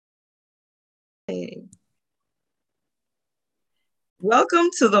Hey, welcome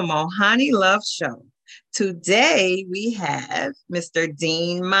to the Mohani Love Show. Today we have Mr.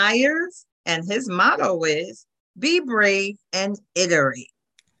 Dean Myers, and his motto is be brave and iterate.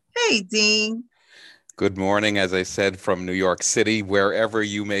 Hey, Dean. Good morning, as I said, from New York City, wherever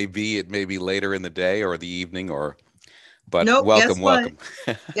you may be. It may be later in the day or the evening, but Nope, guess welcome, what?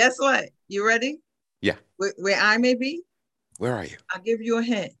 welcome. Guess what? You ready? Yeah, Where I may be? where are you? I'll give you a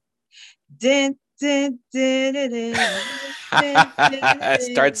hint. Din, din, din, din, din, din,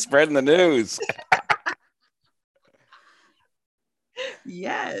 din, Start din. spreading the news. How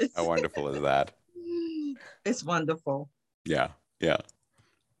Yes. wonderful is that? It's wonderful. Yeah, yeah.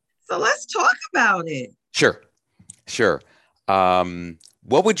 So let's talk about it. Sure, sure.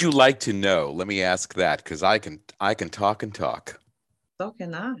 What would you like to know? Let me ask that because I can talk and talk. So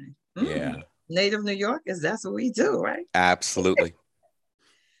can I. Yeah, Native New Yorkers, that's what we do, right? absolutely.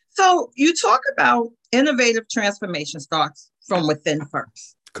 So you talk about innovative transformation starts from within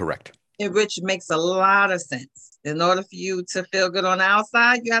first, Correct. which makes a lot of sense. In order for you to feel good on the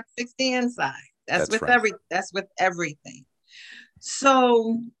outside, you have to fix the inside. That's right. That's with everything.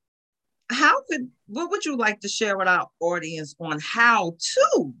 So how could what would you like to share with our audience on how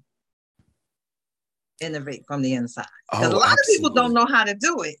to innovate from the inside? Because a Oh, lot of people don't absolutely. know how to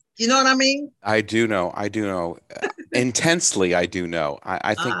do it. You know what I mean? I do know. I do know. Intensely, I do know.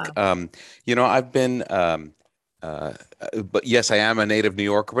 I think, Ah, I've been, but yes, I am a native New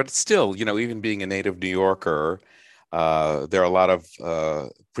Yorker, but still, even being a native New Yorker, there are a lot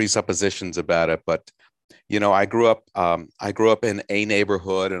of presuppositions about it. But, I grew up in a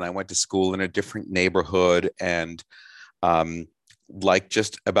neighborhood and I went to school in a different neighborhood. And um, like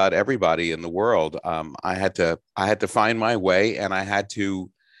just about everybody in the world, I had to find my way and I had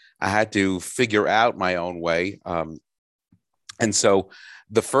to figure out my own way. And so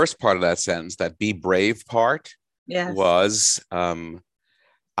the first part of that sentence, that be brave part, yes. was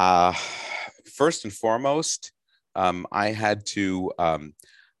uh, first and foremost, um, I had to um,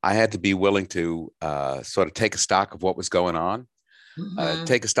 I had to be willing to sort of take a stock of what was going on, Mm-hmm.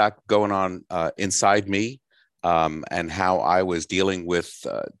 take a stock going on inside me, and how I was dealing with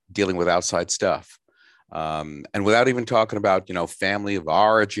outside stuff. And without even talking about, family of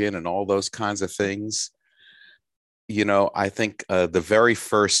origin and all those kinds of things, I think the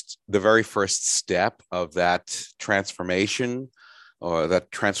very first step of that transformation or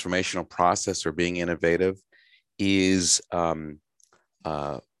that transformational process or being innovative is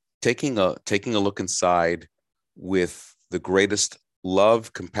uh, taking a look inside with the greatest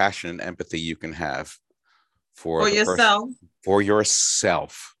love, compassion, and empathy you can have for For the person, yourself. for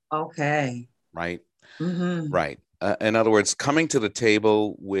yourself, Okay. right? Mm-hmm. Right. In other words, coming to the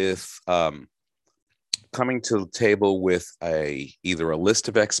table with a either a list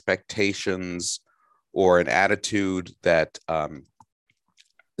of expectations or an attitude that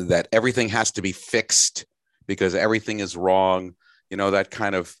everything has to be fixed because everything is wrong. That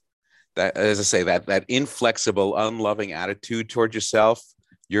kind of that, as I say, that inflexible, unloving attitude toward yourself,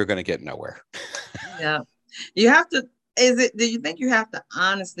 you're going to get nowhere. Yeah. You have to, do you think you have to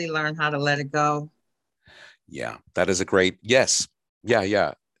honestly learn how to let it go? Yeah, that is a great yes. Yeah,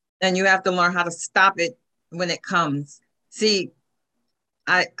 yeah, And you have to learn how to stop it when it comes. See,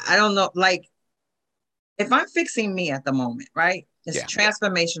 I don't know, like if I'm fixing me at the moment, right? It's a yeah.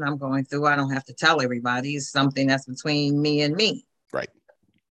 transformation I'm going through. I don't have to tell everybody. It's something that's between me and me. Right.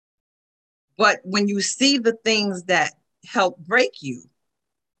 But when you see the things that help break you,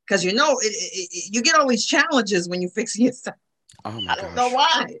 because you get all these challenges when you're fixing yourself. Oh my I don't know gosh.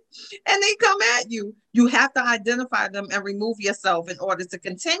 why. And they come at you. You have to identify them and remove yourself in order to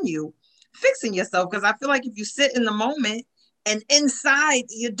continue fixing yourself. Because I feel like if you sit in the moment and inside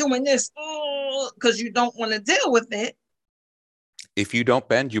you're doing this because you don't want to deal with it. If you don't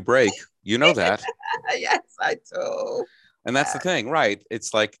bend, you break. You know that. Yes, I do. And that's the thing, right?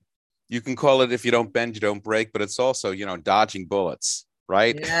 It's like you can call it if you don't bend, you don't break, but it's also, dodging bullets,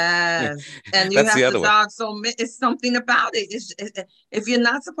 right? Yes, and you That's the have to other one. dodge it's something about it. If you're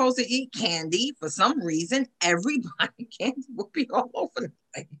not supposed to eat candy for some reason, everybody candy will be all over the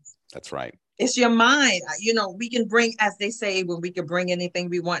place. That's right. It's your mind. We can bring, as they say, when we can bring anything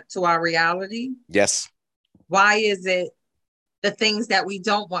we want to our reality. Yes. Why is it the things that we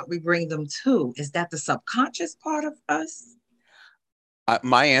don't want, we bring them to? Is that the subconscious part of us?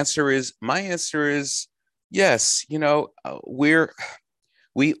 My answer is yes.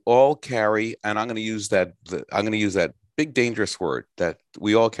 We all carry, and I'm going to use that big dangerous word that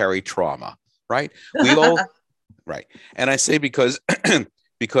we all carry trauma, right? We all right. And I say because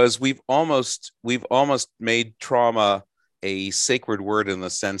because we've almost made trauma a sacred word in the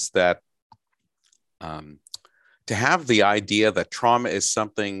sense that um, to have the idea that trauma is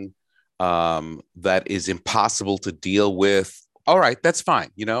something that is impossible to deal with. All right, that's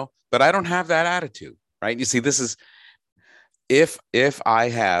fine, but I don't have that attitude, right? You see, this is if I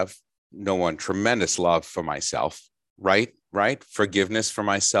have no one tremendous love for myself, right, forgiveness for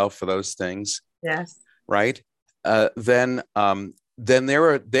myself for those things, Yes. right, then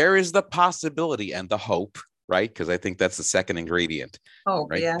there is the possibility and the hope, right? Because I think that's the second ingredient, Hope.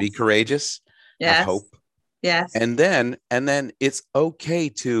 right? Be Yes. courageous, have Yes. hope, Yes. and then it's okay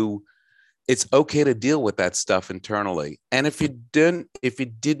to deal with that stuff internally. And if you didn't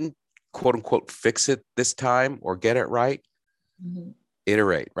quote unquote fix it this time or get it right, Mm-hmm.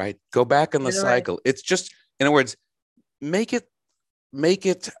 iterate, right? Go back in the Iterate. cycle. It's just, in other words, make it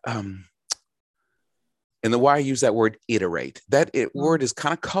and the why I use that word iterate, word is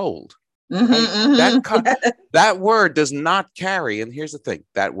kind of cold, right? Mm-hmm, mm-hmm. That word does not carry, and here's the thing,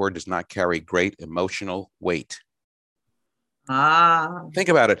 that word does not carry great emotional weight. Ah. Think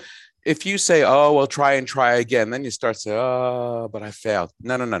about it. If you say, oh, well, try and try again, then you start saying, oh, but I failed.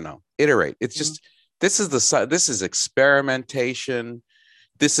 No. Iterate. It's just, this is experimentation.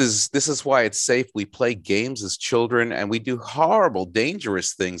 This is why it's safe. We play games as children, and we do horrible,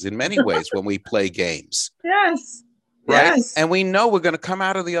 dangerous things in many ways when we play games. Yes. Right. Yes. And we know we're going to come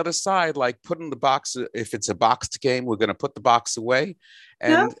out of the other side, like putting the box. If it's a boxed game, we're going to put the box away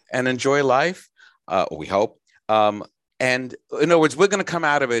and enjoy life. We hope. And in other words, we're going to come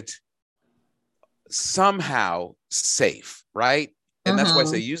out of it somehow safe. Right. And that's why I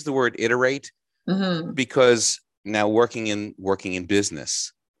say use the word iterate, because now working in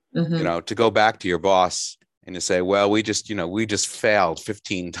business, to go back to your boss and to say, well, we just failed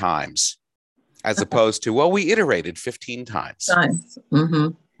 15 times, as opposed to, well, we iterated 15 times.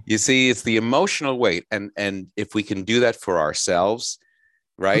 You see, it's the emotional weight. And if we can do that for ourselves,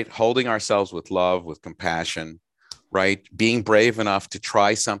 right, holding ourselves with love, with compassion, right, being brave enough to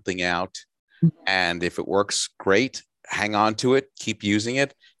try something out. And if it works, great, hang on to it, keep using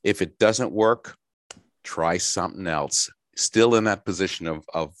it. If it doesn't work, try something else. Still in that position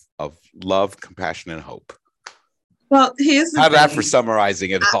of love, compassion, and hope. Well, here's the How's thing. that for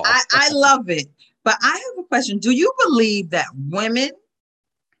summarizing it all? I love it. But I have a question. Do you believe that women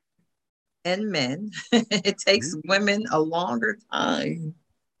and men, it takes women a longer time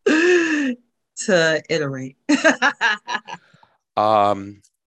to iterate?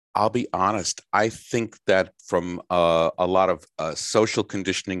 I'll be honest. I think that from a lot of social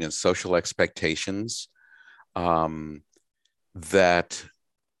conditioning and social expectations, that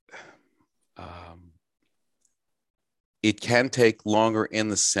it can take longer, in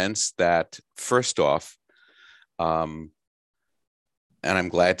the sense that, first off, and I'm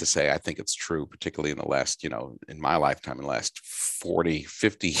glad to say I think it's true, particularly in the last, in my lifetime, in the last 40,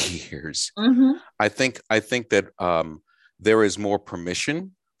 50 years, I think that there is more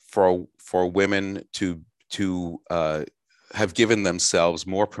permission for women to have given themselves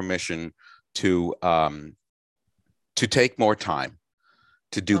more permission to take more time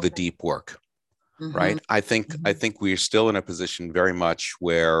to do the deep work. Right. I think we're still in a position very much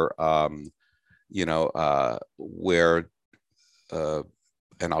where, where, and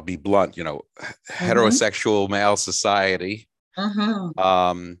I'll be blunt, heterosexual male society,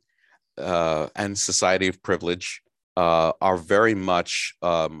 and society of privilege, are very much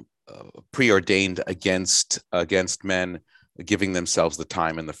preordained against men giving themselves the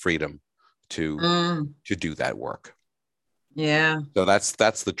time and the freedom to do that work. Yeah. So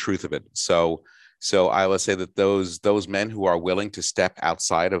that's the truth of it. So I would say that those men who are willing to step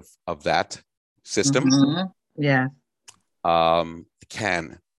outside of that system,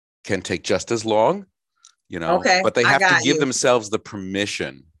 can take just as long, but they have to give themselves the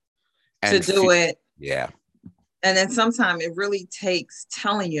permission to do it. Yeah. And then sometimes it really takes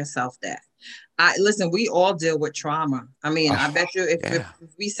telling yourself that. Listen, we all deal with trauma. I mean, I bet you if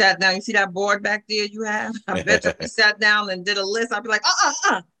we sat down, you see that board back there you have? I bet you if we sat down and did a list, I'd be like,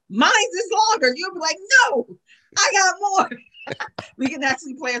 mine is longer. You'll be like, no, I got more. We can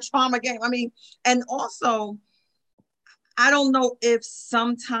actually play a trauma game. I mean, and also, I don't know if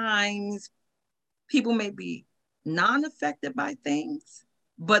sometimes people may be non-affected by things,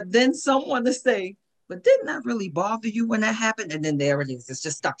 but then someone to say, but didn't that really bother you when that happened? And then there it is. It's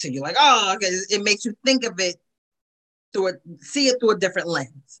just stuck to you. Like, oh, okay. It makes you think of it see it through a different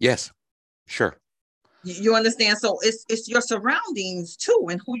lens. Yes, sure. You understand? So it's your surroundings too,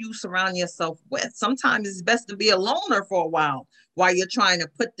 and who you surround yourself with. Sometimes it's best to be a loner for a while you're trying to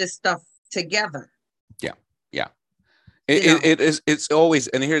put this stuff together. Yeah. It's always,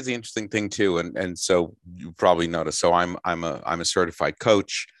 and here's the interesting thing too, and so you probably noticed. So I'm a certified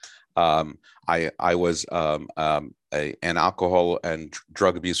coach. I was an alcohol and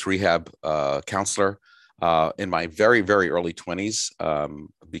drug abuse rehab counselor in my very, very early 20s,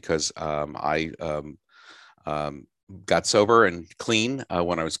 because I got sober and clean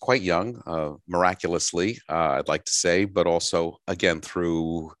when I was quite young, miraculously, I'd like to say, but also again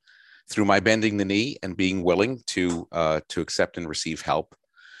through my bending the knee and being willing to accept and receive help.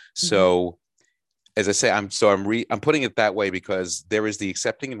 So as I say, I'm putting it that way because there is the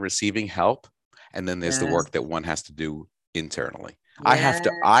accepting and receiving help, and then there's the Yes. work that one has to do internally.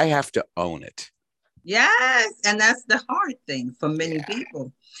 Yes. I have to own it. Yes. And that's the hard thing for many Yeah.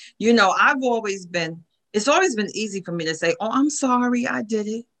 people. It's always been easy for me to say, oh, I'm sorry, I did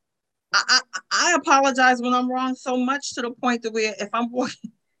it. I apologize when I'm wrong so much to the point that where if I'm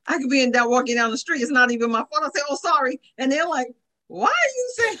walking, I could be walking down the street. It's not even my fault. I say, "Oh, sorry," and they're like, "Why are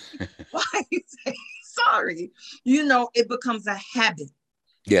you saying? Why are you saying sorry?" It becomes a habit.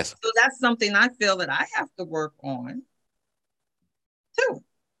 Yes. So that's something I feel that I have to work on too.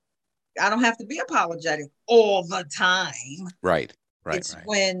 I don't have to be apologetic all the time. Right. It's Right.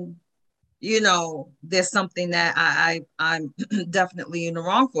 when there's something that I'm definitely in the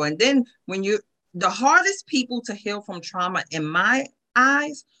wrong for. And then the hardest people to heal from trauma in my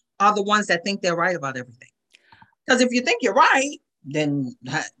eyes are the ones that think they're right about everything. Because if you think you're right, then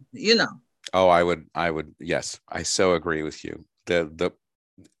Oh, I would, yes, I so agree with you. The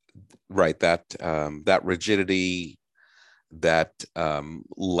right, that rigidity, that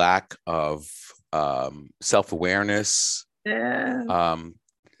lack of self-awareness. yeah,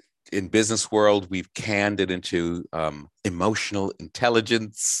 In business world, we've canned it into emotional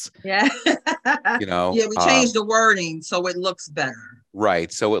intelligence. yeah, You know, yeah. We changed the wording so it looks better.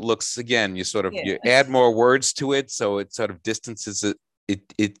 right. So it looks, again, you Yeah. add more words to it, so it sort of distances it.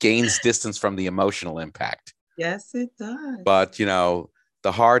 It gains distance from the emotional impact. Yes, it does. But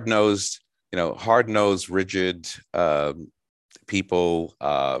the hard nosed, rigid people.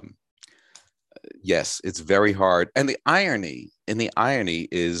 Yes, it's very hard. And the irony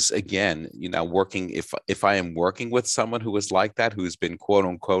is, again, working, if I am working with someone who is like that, who's been quote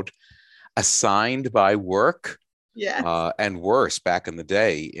unquote assigned by work, Yes. and worse back in the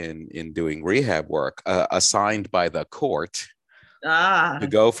day in doing rehab work, assigned by the court to Ah,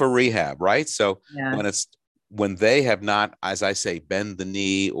 go for rehab, right? So yes. when they have not, as I say, bend the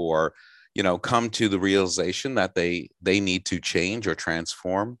knee, or come to the realization that they need to change or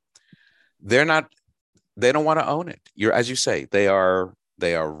transform, they're not they don't want to own it. As you say, they are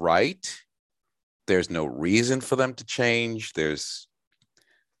right. There's no reason for them to change. There's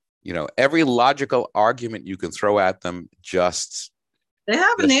every logical argument you can throw at them, They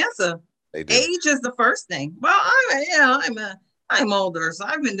have an just answer. they do. Age is the first thing. Well, I'm older, so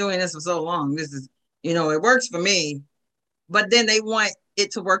I've been doing this for so long. This is, it works for me. But then they want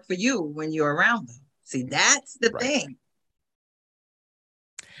it to work for you when you're around them. See, that's the Right. thing.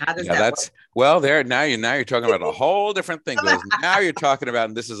 How does Yeah, that work? that's well. There now you're talking about a whole different thing, because now you're talking about,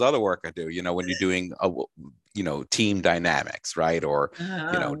 and this is other work I do. When you're doing team dynamics, right, or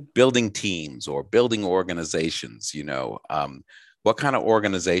building teams or building organizations. What kind of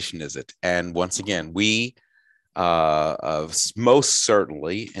organization is it? And once again, we most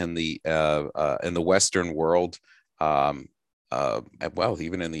certainly in the Western world, um, well,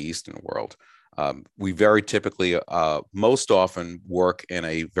 even in the Eastern world. We very typically, most often, work in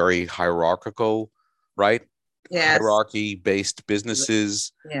a very hierarchical, right? Yes. Hierarchy-based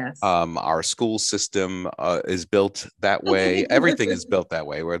businesses. Yes. Our school system is built that way. Everything is built that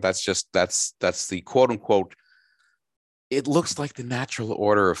way, where that's the quote unquote. It looks like the natural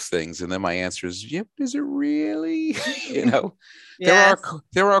order of things, and then my answer is, yep. Is it really? Yes.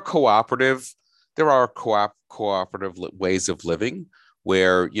 There are cooperative ways of living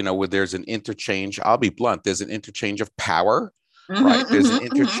where there's an interchange. I'll be blunt. There's an interchange of power, right? There's an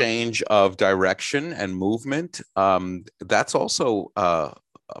interchange of direction and movement. That's also a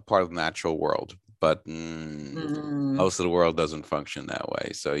part of the natural world, but most of the world doesn't function that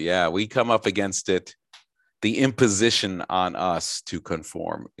way. So yeah, we come up against it. The imposition on us to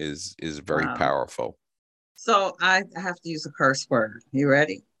conform is very powerful. So I have to use a curse word. You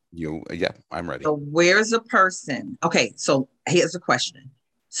ready? Yeah, I'm ready. So where's a person? Okay, so here's a question.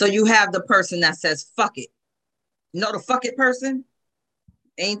 So you have the person that says fuck it. The fuck it person?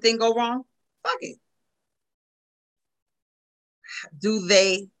 Anything go wrong? Fuck it. Do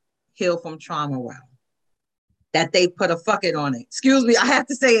they heal from trauma well? That they put a fuck it on it. Excuse me, I have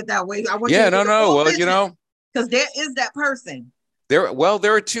to say it that way. I want you to no. Well, because there is that person. There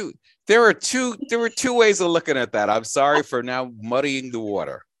are two ways of looking at that. I'm sorry for now muddying the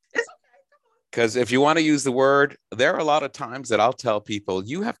water. It's okay. Because if you want to use the word, there are a lot of times that I'll tell people,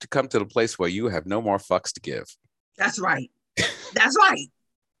 you have to come to the place where you have no more fucks to give. That's right. That's right.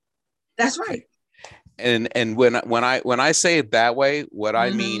 That's right. And when I say it that way, what I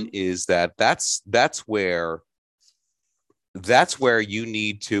mean is that that's where you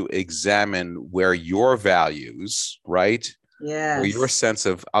need to examine where your values, right? Where your Yes. sense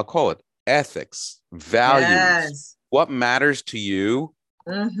of, I'll call it ethics, values, Yes. what matters to you,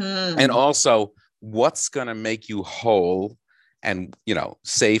 and also what's going to make you whole and,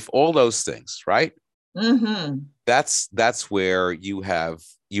 safe, all those things, right? That's where you have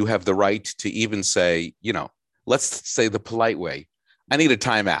the right to even say, let's say the polite way, I need a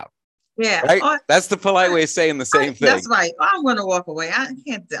timeout. Yeah. Right. That's the polite way of saying the same thing. That's right. I'm going to walk away. I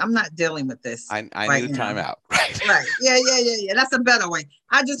can't. I'm not dealing with this. I right need a timeout. Right. Right. Yeah. That's a better way.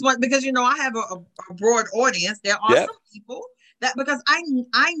 I just want, because I have a broad audience. There are some people that, because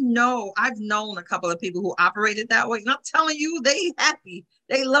I know, I've known a couple of people who operated that way, and I'm telling you, they happy.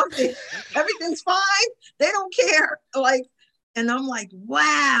 They love it. Everything's fine. They don't care. Like, and I'm like,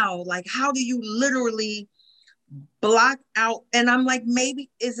 wow. Like, how do you literally block out? And I'm like, maybe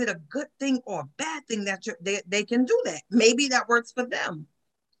is it a good thing or a bad thing that they can do that? Maybe that works for them.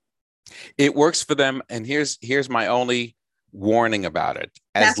 It works for them. And here's my only warning about it.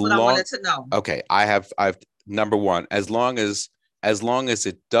 That's what I wanted to know. Okay, I've number one, as long as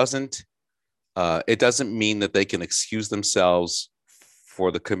it doesn't mean that they can excuse themselves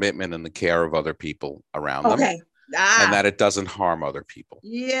for the commitment and the care of other people around them. And that it doesn't harm other people.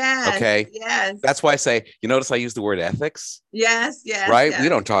 Yes. Okay. Yes. That's why I say, you notice I use the word ethics. Yes. Right. Yes. We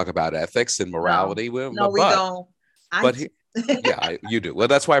don't talk about ethics and morality. No, we don't. You do. Well,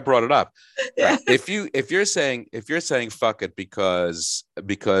 that's why I brought it up. Yeah. Right. If you're saying fuck it because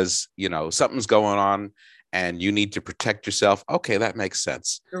something's going on and you need to protect yourself, okay, that makes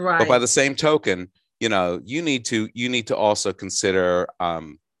sense. Right. But by the same token, you need to also consider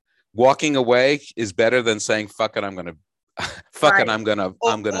walking away is better than saying fuck it, I'm gonna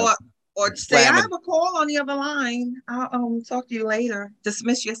or say I have a call on the other line, I'll talk to you later.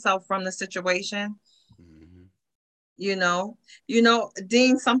 Dismiss yourself from the situation.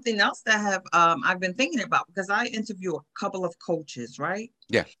 Dean, something else that I've been thinking about, because I interview a couple of coaches, right?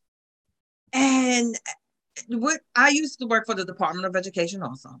 Yeah. And I used to work for the Department of Education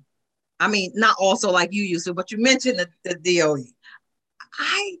also. I mean, not also like you used to, but you mentioned the DOE.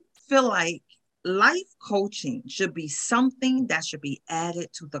 I feel like life coaching should be something that should be added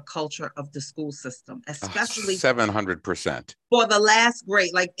to the culture of the school system, especially 700% for the last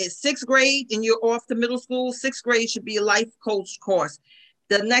grade. Like in sixth grade and you're off to middle school, sixth grade should be a life coach course.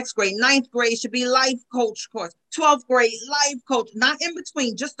 The next grade, ninth grade, should be life coach course. 12th grade, life coach, not in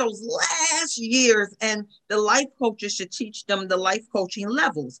between, just those last years. And the life coaches should teach them the life coaching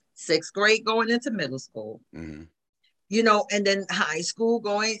levels. Sixth grade going into middle school. And then high school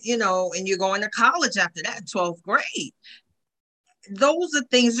going, and you're going to college after that, 12th grade. Those are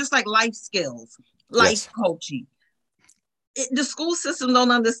things just like life skills, life coaching. The school system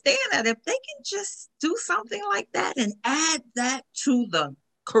don't understand that. If they can just do something like that and add that to the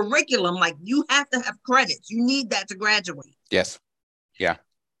curriculum, like you have to have credits, you need that to graduate. Yes. Yeah.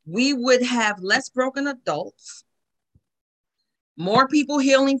 We would have less broken adults, more people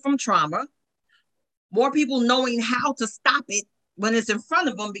healing from trauma, more people knowing how to stop it when it's in front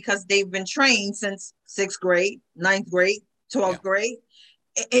of them because they've been trained since sixth grade, ninth grade, 12th grade.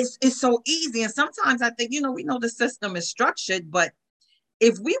 It's so easy. And sometimes I think, we know the system is structured, but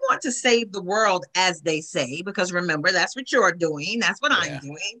if we want to save the world, as they say, because remember, that's what you're doing, that's what I'm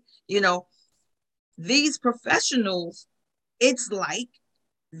doing, these professionals, it's like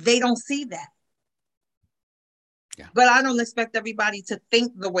they don't see that. Yeah. But I don't expect everybody to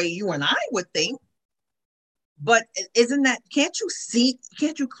think the way you and I would think. But can't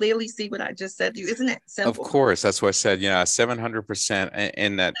you clearly see what I just said to you? Isn't it simple? Of course. That's what I said, 700%,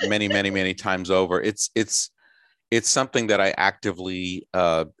 and that many, many, many times over. It's something that I actively,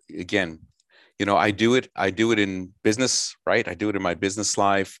 again, I do it in business, right? I do it in my business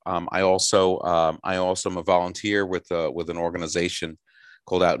life. I also am a volunteer with an organization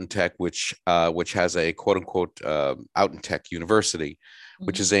called Out in Tech, which has a quote unquote Out in Tech University,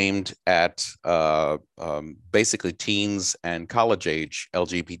 which is aimed at basically teens and college age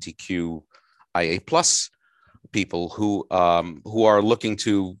LGBTQIA plus people who are looking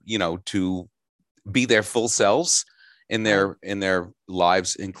to be their full selves in their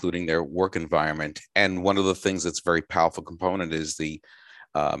lives, including their work environment. And one of the things that's a very powerful component is the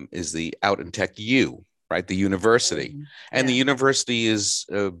Out in Tech U. right? The university. And the Yeah. university is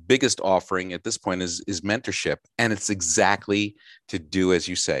biggest offering at this point is mentorship. And it's exactly to do, as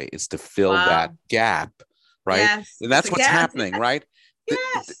you say, it's to fill that Wow. gap, right? Yes. And It's a that's what's gap. happening, right? The,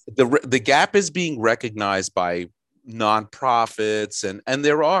 Yes. the gap is being recognized by nonprofits, and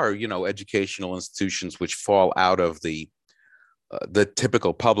there are, educational institutions which fall out of the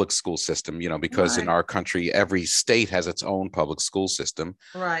typical public school system, because in Right. our country, every state has its own public school system,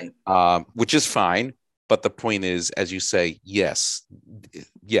 Right. which is fine. But the point is, as you say, yes,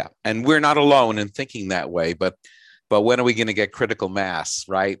 yeah, and we're not alone in thinking that way. But when are we going to get critical mass,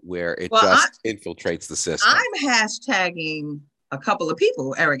 right, where it Well, just infiltrates the system? I'm hashtagging a couple of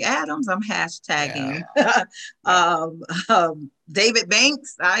people. Eric Adams, I'm Yeah, hashtagging. yeah, David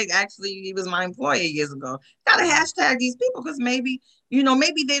Banks, he was my employer years ago. Got to yeah. hashtag these people because maybe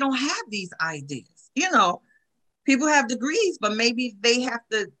they don't have these ideas. People have degrees, but maybe they have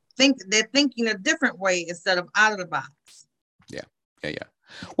to they're thinking a different way instead of out of the box. Yeah, yeah, yeah.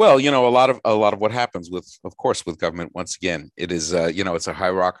 Well, a lot of what happens of course, with government, once again, it is, it's a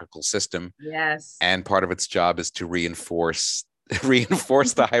hierarchical system, Yes. and part of its job is to reinforce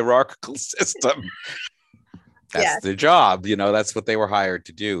reinforce the hierarchical system. That's Yes. their job. That's what they were hired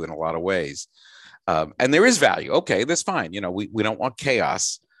to do in a lot of ways. And there is value. Okay, that's fine. We don't want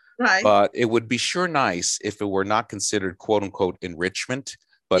chaos, Right. but it would be sure nice if it were not considered quote unquote enrichment,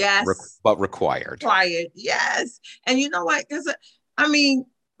 but Yes. but required. Quiet. Yes. And you know what? I mean,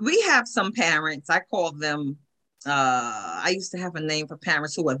 we have some parents, I call them, I used to have a name for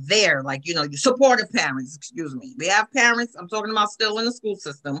parents who are there, like, supportive parents, excuse me. We have parents, I'm talking about still in the school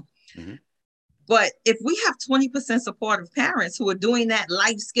system. Mhm. But if we have 20% supportive parents who are doing that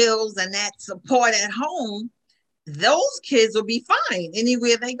life skills and that support at home, those kids will be fine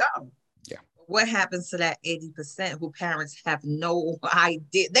anywhere they go. Yeah. What happens to that 80% who parents have no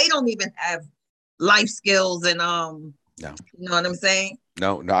idea? They don't even have life skills and No, you know what I'm saying?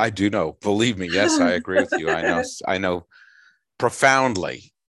 no, no. I do know. Believe me. Yes, I agree with you. I know. I know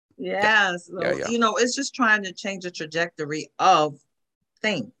profoundly. Yeah, Yeah. yeah, So, yeah, it's just trying to change the trajectory of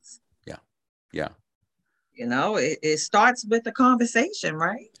things. yeah, yeah. It starts with a conversation,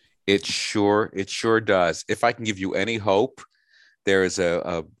 right? It sure does. If I can give you any hope, there is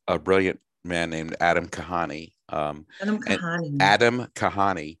a brilliant man named Adam Kahani, Adam and Kahani. Adam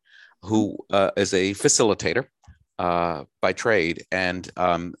Kahani, who is a facilitator by trade, and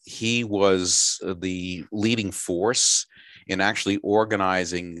he was the leading force in actually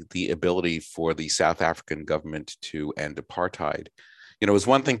organizing the ability for the South African government to end apartheid. It was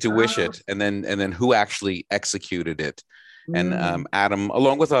one thing to wish Oh, it, and then who actually executed it. And mm, Adam,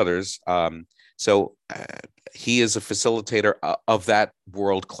 along with others, so he is a facilitator of that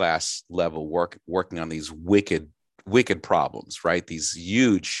world-class level, working on these wicked problems, right? These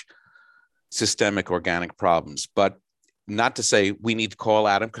huge systemic organic problems. But not to say we need to call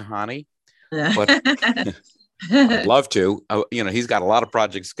Adam Kahani, but I'd love to. He's got a lot of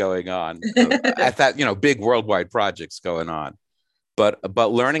projects going on at that, big worldwide projects going on.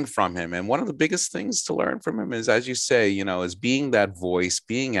 But learning from him, and one of the biggest things to learn from him is, as you say, is being that voice,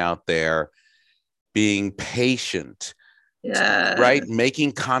 being out there, being patient, right? yes.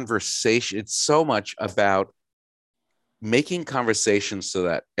 Making conversation. It's so much about making conversation so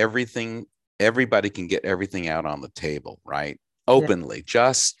that everybody can get everything out on the table, right? Yeah. Openly,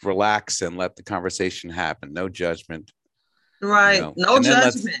 just relax and let the conversation happen. No judgment, Right. No and then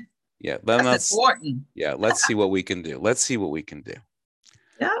let's, judgment. yeah, then That's let's, important. yeah, let's see what we can do. Let's see what we can do.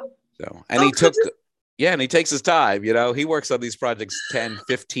 Yeah. So, and So he could took, you yeah, and he takes his time, he works on these projects 10,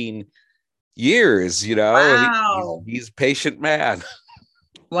 15 years, wow. he's a patient man.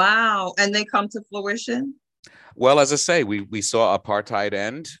 Wow. And they come to fruition. Well, as I say, we saw apartheid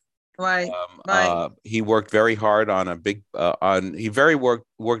end. Right. Right. He worked very hard on a big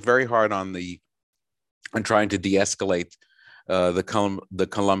worked very hard on trying to de-escalate the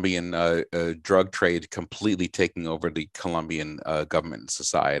Colombian drug trade, completely taking over the Colombian government and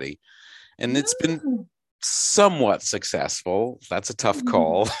society, and it's been Mm. somewhat successful. That's a tough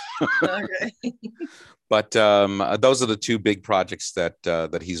call. Okay. But those are the two big projects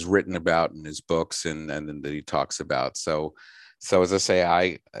that he's written about in his books, and that he talks about. So as I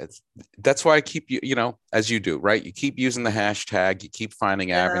say, that's why I keep as you do, right? You keep using the hashtag, you keep finding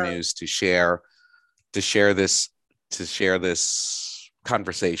Yeah. avenues to share this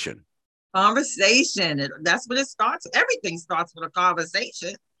conversation. Conversation. That's what it starts. Everything starts with a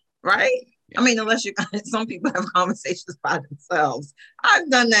conversation, right? I Yeah, mean, unless some people have conversations by themselves. I've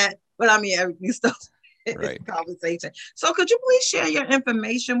done that, but I mean, everything starts with right. conversation. So, could you please share your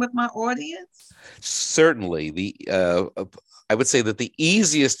information with my audience? Certainly. I would say that the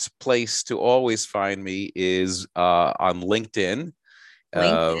easiest place to always find me is on LinkedIn.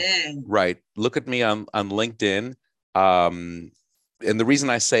 LinkedIn. Right. Look at me on LinkedIn. Um, and the reason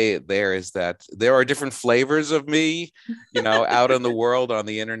I say it there is that there are different flavors of me, out in the world on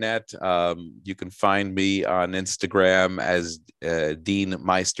the internet. You can find me on Instagram as Dean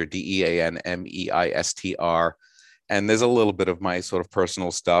Meister, DeanMeistr. And there's a little bit of my sort of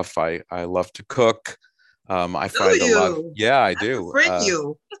personal stuff. I love to cook. I Do find a lot. you? Yeah, I I do. befriend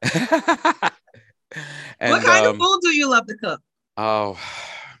you. What And kind of food do you love to cook? oh,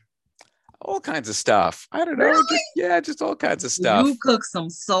 all kinds of stuff. I don't know, Really? just all kinds of You stuff. cook some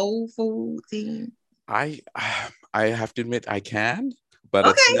soul food, Dean? I I have to admit I can, but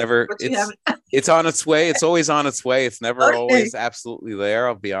it's Okay, never but you haven't. it's on its way. It's always on its way. It's never Okay, always absolutely there,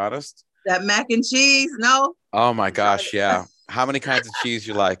 I'll be honest. that mac and cheese? No. Oh my Trying gosh, to- yeah. How many kinds of cheese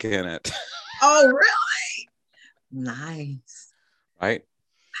you like in it? Oh, really? Nice. Right?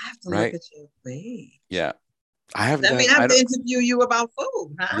 I have to look Right? at your face. Yeah. I haven't That done means I I have to don't interview you about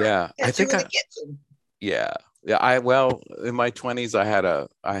food, huh? yeah. I Get you think in the I kitchen. yeah. Yeah, well, in my 20s I had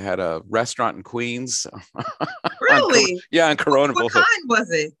a restaurant in Queens Really? on Corona What Boulevard. kind was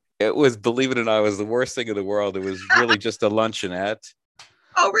it? It was, believe it or not, it was the worst thing in the world. It was really just a luncheonette.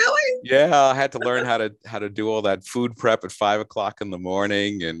 Oh, really? Yeah, I had to learn how to do all that food prep at 5 o'clock in the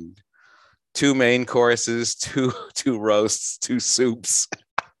morning, and two main courses, two roasts, two soups,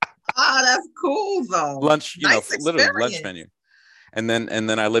 Ah, that's cool though. lunch, Nice literally lunch experience. menu. And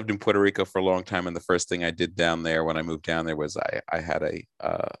then I lived in Puerto Rico for a long time, and the first thing I did down there when I moved down there was I had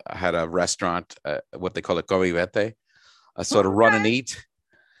a restaurant, what they call it, come y vete, a sort of run and Okay, eat.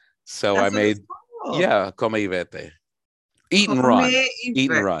 So I that's what it's made, called. yeah, come y vete, eat and Come run, eat and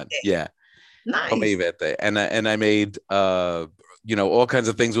verte. run, yeah, come y Nice. vete, and I made all kinds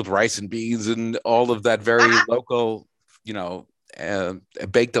of things with rice and beans and all of that very local, you know, uh,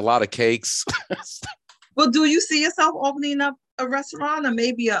 baked a lot of cakes. Well, do you see yourself opening up a restaurant or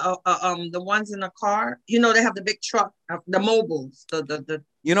maybe the ones in the car? You know, they have the big truck, the mobiles, the I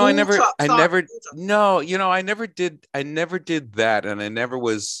food never, truck. I Sorry, never, food truck. no, I never did that, and I never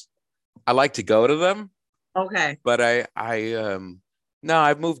was. I like to go to them, Okay. but no,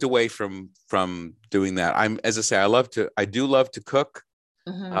 I've moved away from doing that. As I say, I do love to cook,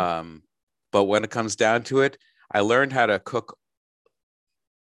 Hmm. um, but when it comes down to it, I learned how to cook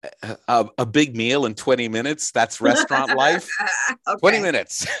a big meal in 20 minutes. That's restaurant life. 20 Okay.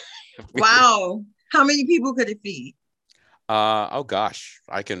 minutes. Wow. How many people could it feed? Oh gosh,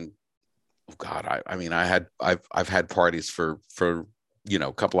 I can. Oh God, I mean, I've had parties for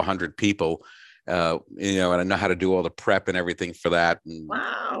a couple of hundred people, and I know how to do all the prep and everything for that. And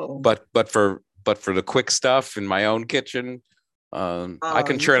Wow. but for the quick stuff in my own kitchen, I Oh,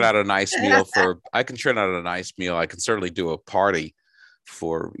 can churn out a nice meal I can churn out a nice meal. I can certainly do a party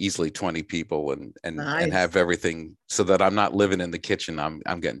for easily 20 people and nice. have everything so that I'm not living in the kitchen. I'm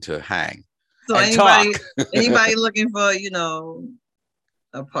getting to hang So and talk. anybody looking for,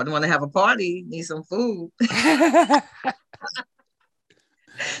 want to have a party, need some food.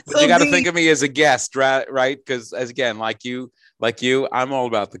 But you So got to Dean, think of me as a guest, right? Because as again, like you, I'm all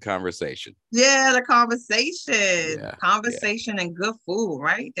about the conversation. yeah, the conversation, Yeah, yeah. conversation and good food,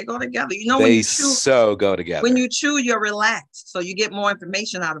 right? They go together. You know, They so go when together. you chew, you're relaxed, so you get more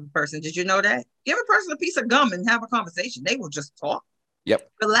information out of a person. Did you know that? Give a person a piece of gum and have a conversation. They will just talk, Yep.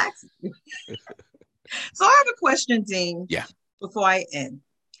 relax. So I have a question, Dean, Yeah. before I end.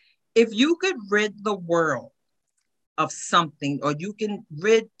 If you could rid the world of something, or you can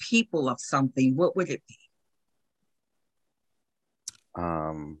rid people of something, what would it be?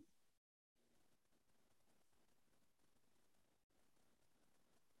 Um.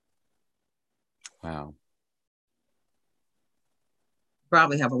 Wow.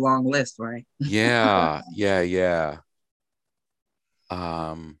 Probably have a long list, right? Yeah. Yeah. Yeah.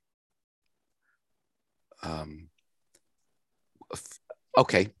 Um. Um.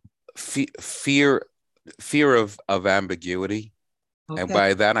 Okay. Fear of ambiguity, and Okay.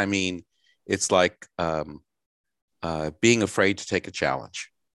 by that I mean it's like being afraid to take a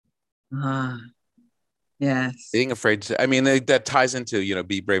challenge. Ah, yes. Being afraid to. I mean, that ties into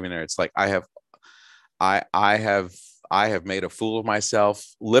be brave and there. It's like I have made a fool of myself.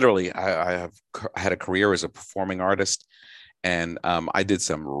 Literally, I had a career as a performing artist, and I did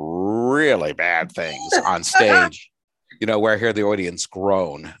some really bad things on stage. Where I hear the audience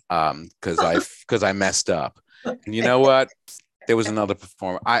groan because I messed up. And you know what? There was another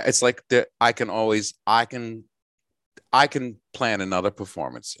performer. It's like I can plan another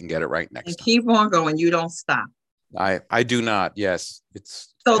performance and get it right And next time. keep on going. You don't stop. I do not. Yes,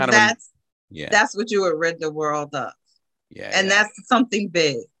 it's So kind of that's yeah. that's what you would rid the world of. Yeah, And yeah. that's something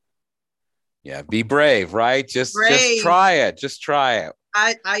big. Yeah, be brave, right? Just Brave. try it. Just try it.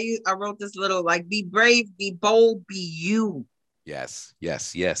 I wrote this little like be brave, be bold, be you. Yes,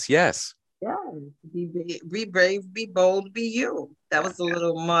 yes, yes, yes. Yeah. Be brave, be bold, be you. That Yeah. was the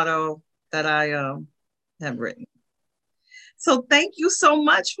little motto that I have written. So thank you so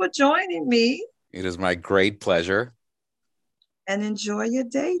much for joining me It is my great pleasure. and enjoy your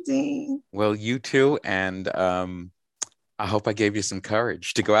day, Dean. Well, you too. And I hope I gave you some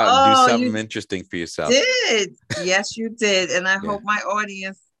courage to go out and do Oh, something you interesting for yourself. did. Yes, you did. And I Yeah, hope my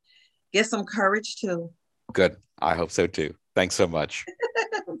audience gets some courage too. good. I hope so too. Thanks so much.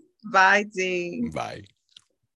 Bye, Dean. Bye.